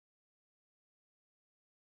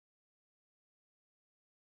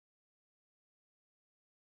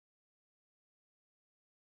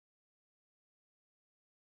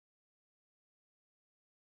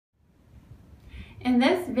In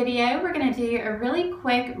this video, we're going to do a really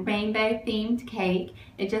quick rainbow themed cake.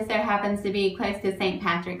 It just so happens to be close to St.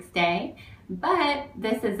 Patrick's Day, but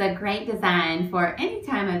this is a great design for any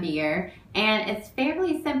time of year, and it's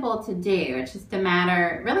fairly simple to do. It's just a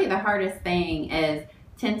matter, really the hardest thing is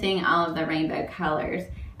tinting all of the rainbow colors.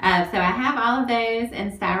 So I have all of those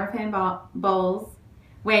in styrofoam bowls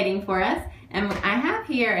waiting for us, and I have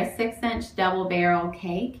here a 6-inch double barrel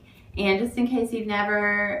cake. And just in case you've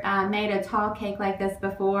never made a tall cake like this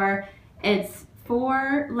before, it's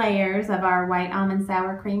 4 layers of our white almond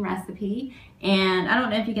sour cream recipe. And I don't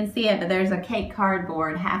know if you can see it, but there's a cake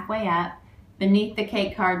cardboard halfway up. Beneath the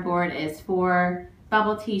cake cardboard is 4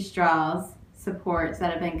 bubble tea straws supports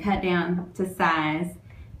that have been cut down to size,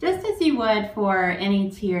 just as you would for any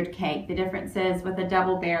tiered cake. The difference is with a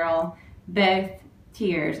double barrel, both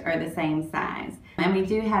tiers are the same size. And we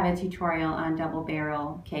do have a tutorial on double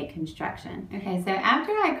barrel cake construction. Okay, so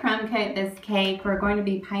after I crumb coat this cake, we're going to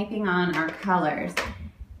be piping on our colors.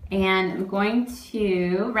 And I'm going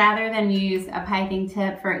to, rather than use a piping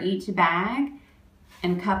tip for each bag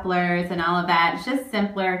and couplers and all of that, it's just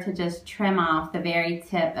simpler to just trim off the very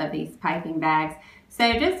tip of these piping bags.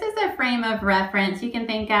 So just as a frame of reference, you can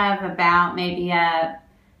think of about maybe a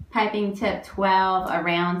piping tip 12, a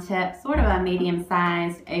round tip, sort of a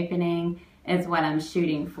medium-sized opening is what I'm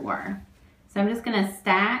shooting for. So I'm just going to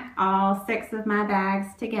stack all 6 of my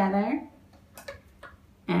bags together,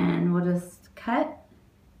 and we'll just cut.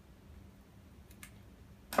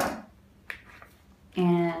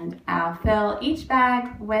 And I'll fill each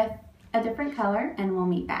bag with a different color, and we'll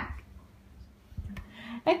meet back.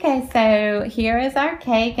 Okay, so here is our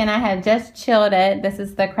cake, and I had just chilled it. This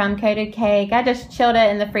is the crumb-coated cake. I just chilled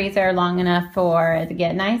it in the freezer long enough for it to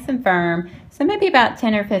get nice and firm, so maybe about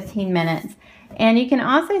 10 or 15 minutes. And you can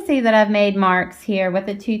also see that I've made marks here with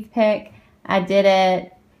a toothpick. I did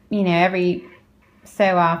it, every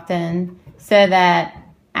so often so that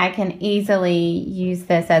I can easily use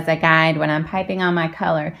this as a guide when I'm piping on my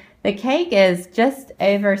color. The cake is just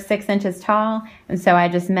over 6 inches tall, and so I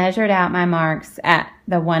just measured out my marks at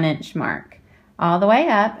the 1-inch mark all the way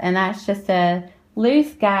up, and that's just a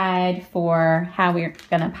loose guide for how we're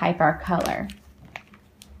going to pipe our color.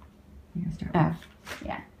 Oh,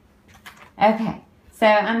 yeah. Okay, so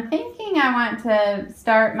I'm thinking I want to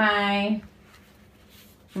start my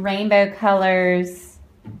rainbow colors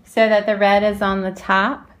so that the red is on the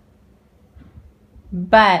top,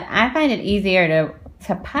 but I find it easier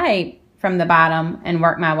to pipe from the bottom and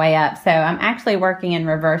work my way up. So I'm actually working in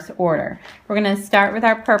reverse order. We're going to start with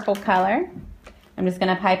our purple color. I'm just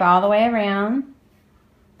going to pipe all the way around.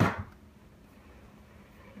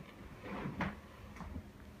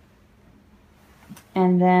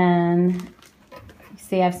 And then,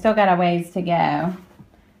 see, I've still got a ways to go.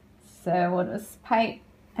 So we'll just pipe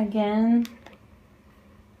again.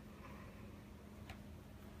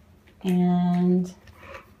 And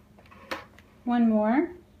one more.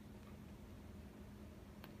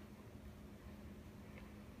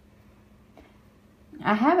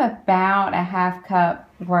 I have about a ½ cup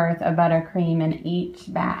worth of buttercream in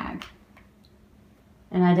each bag.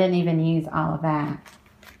 And I didn't even use all of that.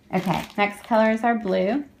 Okay, next color is our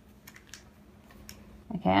blue.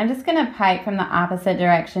 Okay, I'm just going to pipe from the opposite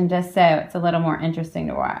direction just so it's a little more interesting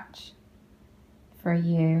to watch for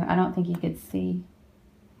you. I don't think you could see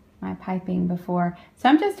my piping before. So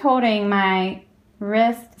I'm just holding my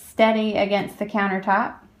wrist steady against the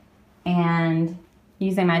countertop and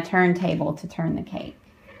using my turntable to turn the cake.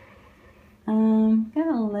 Got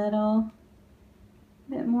a little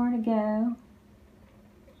bit more to go.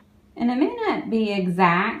 And it may not be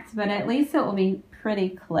exact, but at least it will be pretty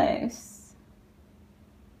close.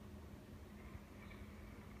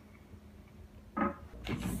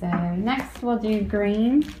 So next we'll do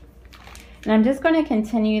green. And I'm just going to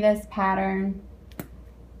continue this pattern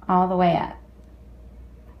all the way up.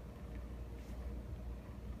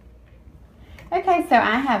 Okay, so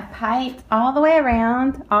I have piped all the way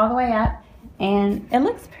around, all the way up, and it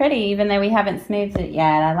looks pretty even though we haven't smoothed it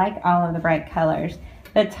yet. I like all of the bright colors.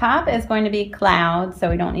 The top is going to be clouds, so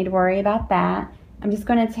we don't need to worry about that. I'm just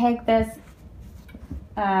going to take this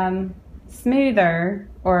smoother,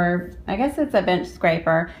 or I guess it's a bench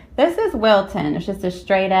scraper. This is Wilton. It's just a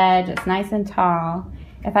straight edge. It's nice and tall.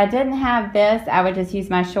 If I didn't have this, I would just use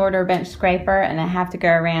my shorter bench scraper, and I have to go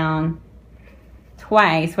around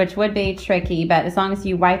twice, which would be tricky, but as long as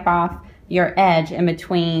you wipe off your edge in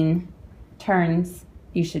between turns,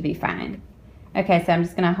 you should be fine. Okay, so I'm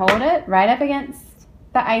just going to hold it right up against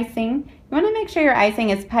the icing. You want to make sure your icing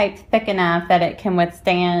is piped thick enough that it can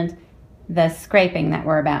withstand the scraping that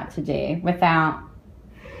we're about to do without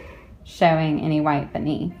showing any white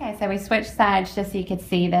beneath. Okay, so we switched sides just so you could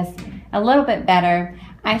see this a little bit better.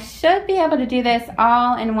 I should be able to do this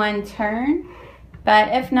all in one turn, but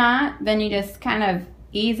if not, then you just kind of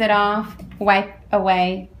ease it off, wipe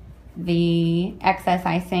away the excess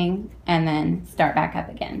icing, and then start back up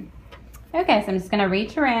again. Okay, so I'm just gonna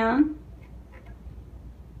reach around.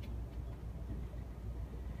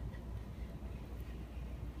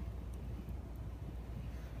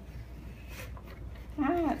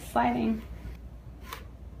 Ah, it's sliding.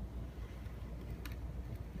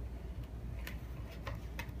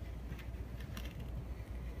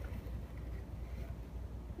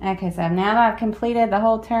 Okay, so now that I've completed the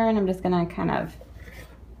whole turn, I'm just gonna kind of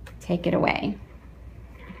take it away.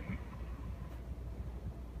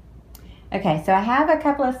 Okay, so I have a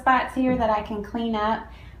couple of spots here that I can clean up.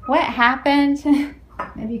 What happened?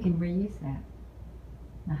 Maybe you can reuse that.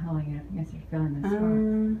 Not holding it up against your filling the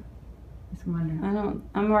spot. Just wondering.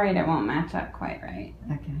 I'm worried it won't match up quite right.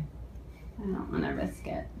 Okay. I don't want to risk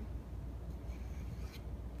it.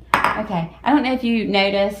 Okay, I don't know if you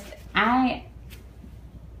noticed, I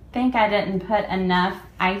think I didn't put enough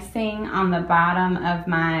icing on the bottom of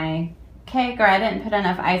my cake, or I didn't put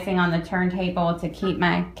enough icing on the turntable to keep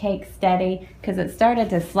my cake steady, because it started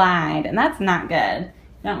to slide, and that's not good. You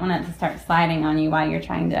don't want it to start sliding on you while you're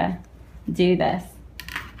trying to do this.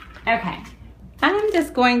 Okay, I'm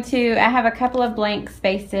just going to, I have a couple of blank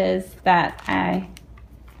spaces that I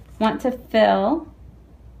want to fill,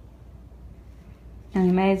 and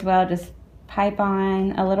we may as well just pipe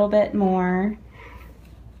on a little bit more.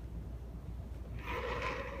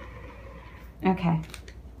 Okay,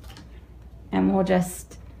 and we'll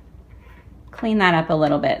just clean that up a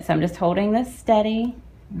little bit. So I'm just holding this steady.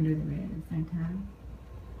 We'll do the red at the same time.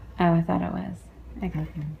 Oh, I thought it was. Okay.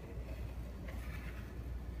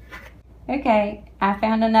 Okay, I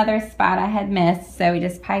found another spot I had missed, so we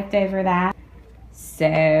just piped over that.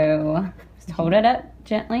 So just hold it up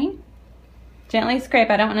gently. Gently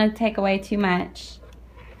scrape. I don't want to take away too much.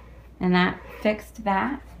 And that fixed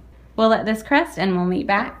that. We'll let this crust and we'll meet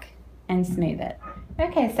back and smooth it.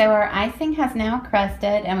 Okay, so our icing has now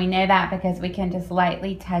crusted, and we know that because we can just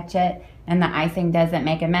lightly touch it and the icing doesn't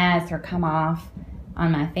make a mess or come off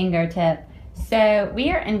on my fingertip. So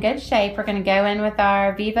we are in good shape. We're gonna go in with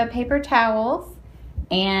our Viva paper towels,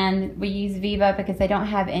 and we use Viva because they don't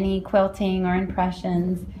have any quilting or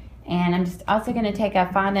impressions. And I'm just also gonna take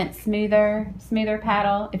a fondant smoother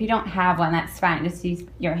paddle. If you don't have one, that's fine, just use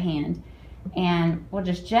your hand. And we'll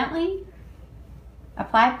just gently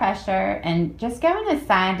apply pressure and just go in a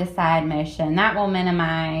side-to-side motion. That will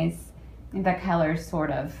minimize the colors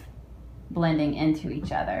sort of blending into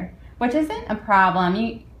each other, which isn't a problem.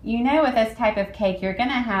 You know, with this type of cake, you're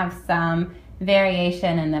gonna have some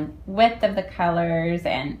variation in the width of the colors,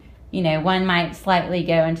 and you know, one might slightly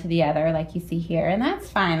go into the other like you see here, and that's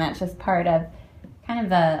fine. That's just part of kind of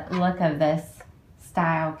the look of this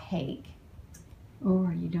style cake.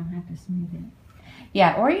 Or you don't have to smooth it.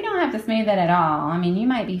 Yeah, or you don't have to smooth it at all. I mean, you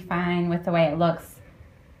might be fine with the way it looks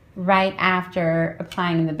right after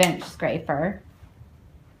applying the bench scraper,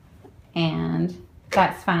 and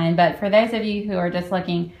that's fine. But for those of you who are just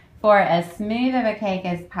looking for as smooth of a cake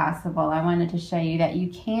as possible, I wanted to show you that you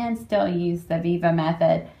can still use the Viva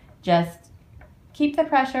method. Just keep the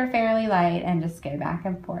pressure fairly light and just go back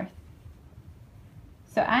and forth.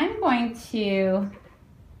 So I'm going to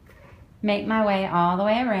make my way all the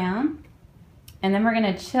way around, and then we're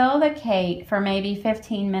going to chill the cake for maybe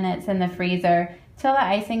 15 minutes in the freezer till the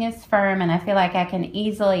icing is firm, and I feel like I can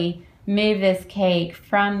easily move this cake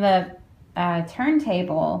from the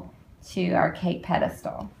turntable to our cake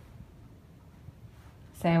pedestal.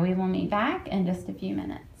 So we will meet back in just a few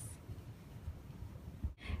minutes.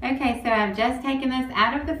 Okay, so I've just taken this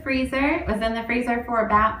out of the freezer. It was in the freezer for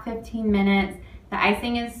about 15 minutes. The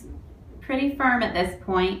icing is pretty firm at this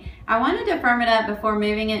point. I wanted to firm it up before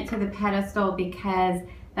moving it to the pedestal because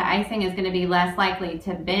the icing is going to be less likely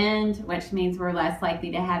to bend, which means we're less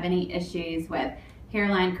likely to have any issues with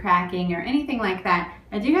hairline cracking or anything like that.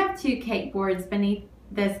 I do have 2 cake boards beneath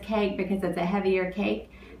this cake because it's a heavier cake,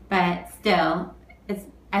 but still,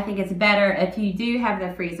 I think it's better if you do have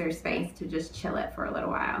the freezer space to just chill it for a little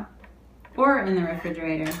while, or in the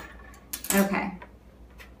refrigerator. Okay.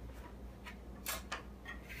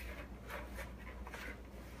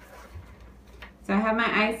 So I have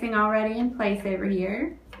my icing already in place over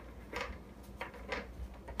here.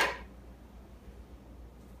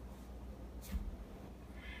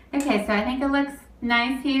 Okay, so I think it looks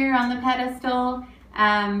nice here on the pedestal.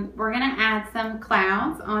 We're gonna add some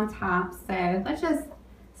clouds on top, so let's just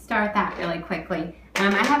start that really quickly.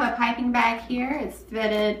 I have a piping bag here. It's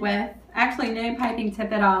fitted with actually no piping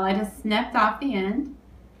tip at all. I just snipped off the end.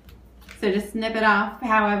 So just snip it off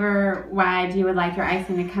however wide you would like your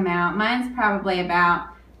icing to come out. Mine's probably about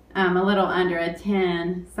a little under a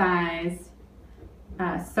 10 size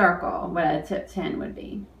circle, what a tip 10 would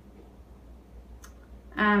be.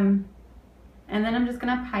 And then I'm just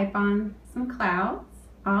gonna pipe on some clouds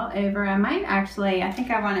all over. I might actually, I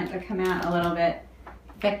think I want it to come out a little bit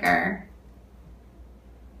thicker.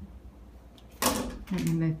 Let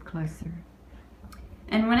me move closer.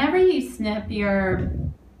 And whenever you snip your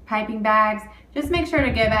piping bags, just make sure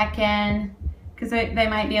to go back in, because they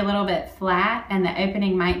might be a little bit flat and the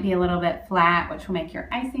opening might be a little bit flat, which will make your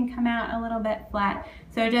icing come out a little bit flat.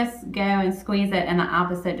 So just go and squeeze it in the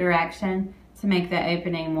opposite direction to make the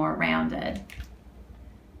opening more rounded.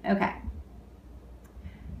 Okay,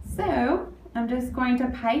 so I'm just going to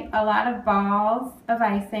pipe a lot of balls of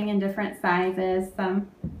icing in different sizes, some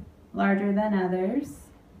larger than others.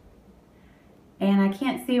 And I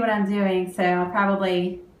can't see what I'm doing, so I'll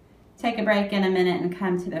probably take a break in a minute and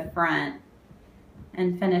come to the front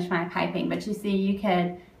and finish my piping. But you see, you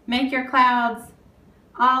could make your clouds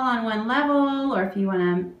all on one level, or if you want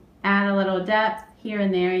to add a little depth here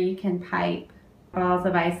and there, you can pipe balls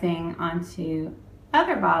of icing onto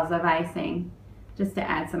other balls of icing just to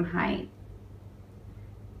add some height.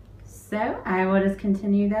 So I will just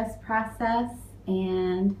continue this process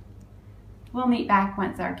and we'll meet back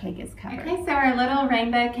once our cake is covered. Okay, so our little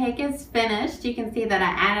rainbow cake is finished. You can see that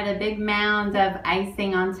I added a big mound of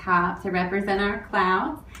icing on top to represent our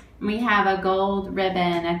clouds. And we have a gold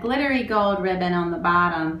ribbon, a glittery gold ribbon on the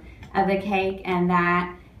bottom of the cake, and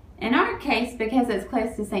that, in our case, because it's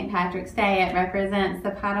close to St. Patrick's Day, it represents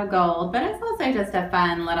the pot of gold, but it's also just a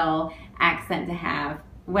fun little accent to have,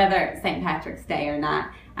 whether it's St. Patrick's Day or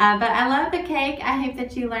not. But I love the cake. I hope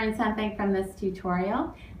that you learned something from this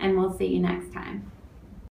tutorial, and we'll see you next time.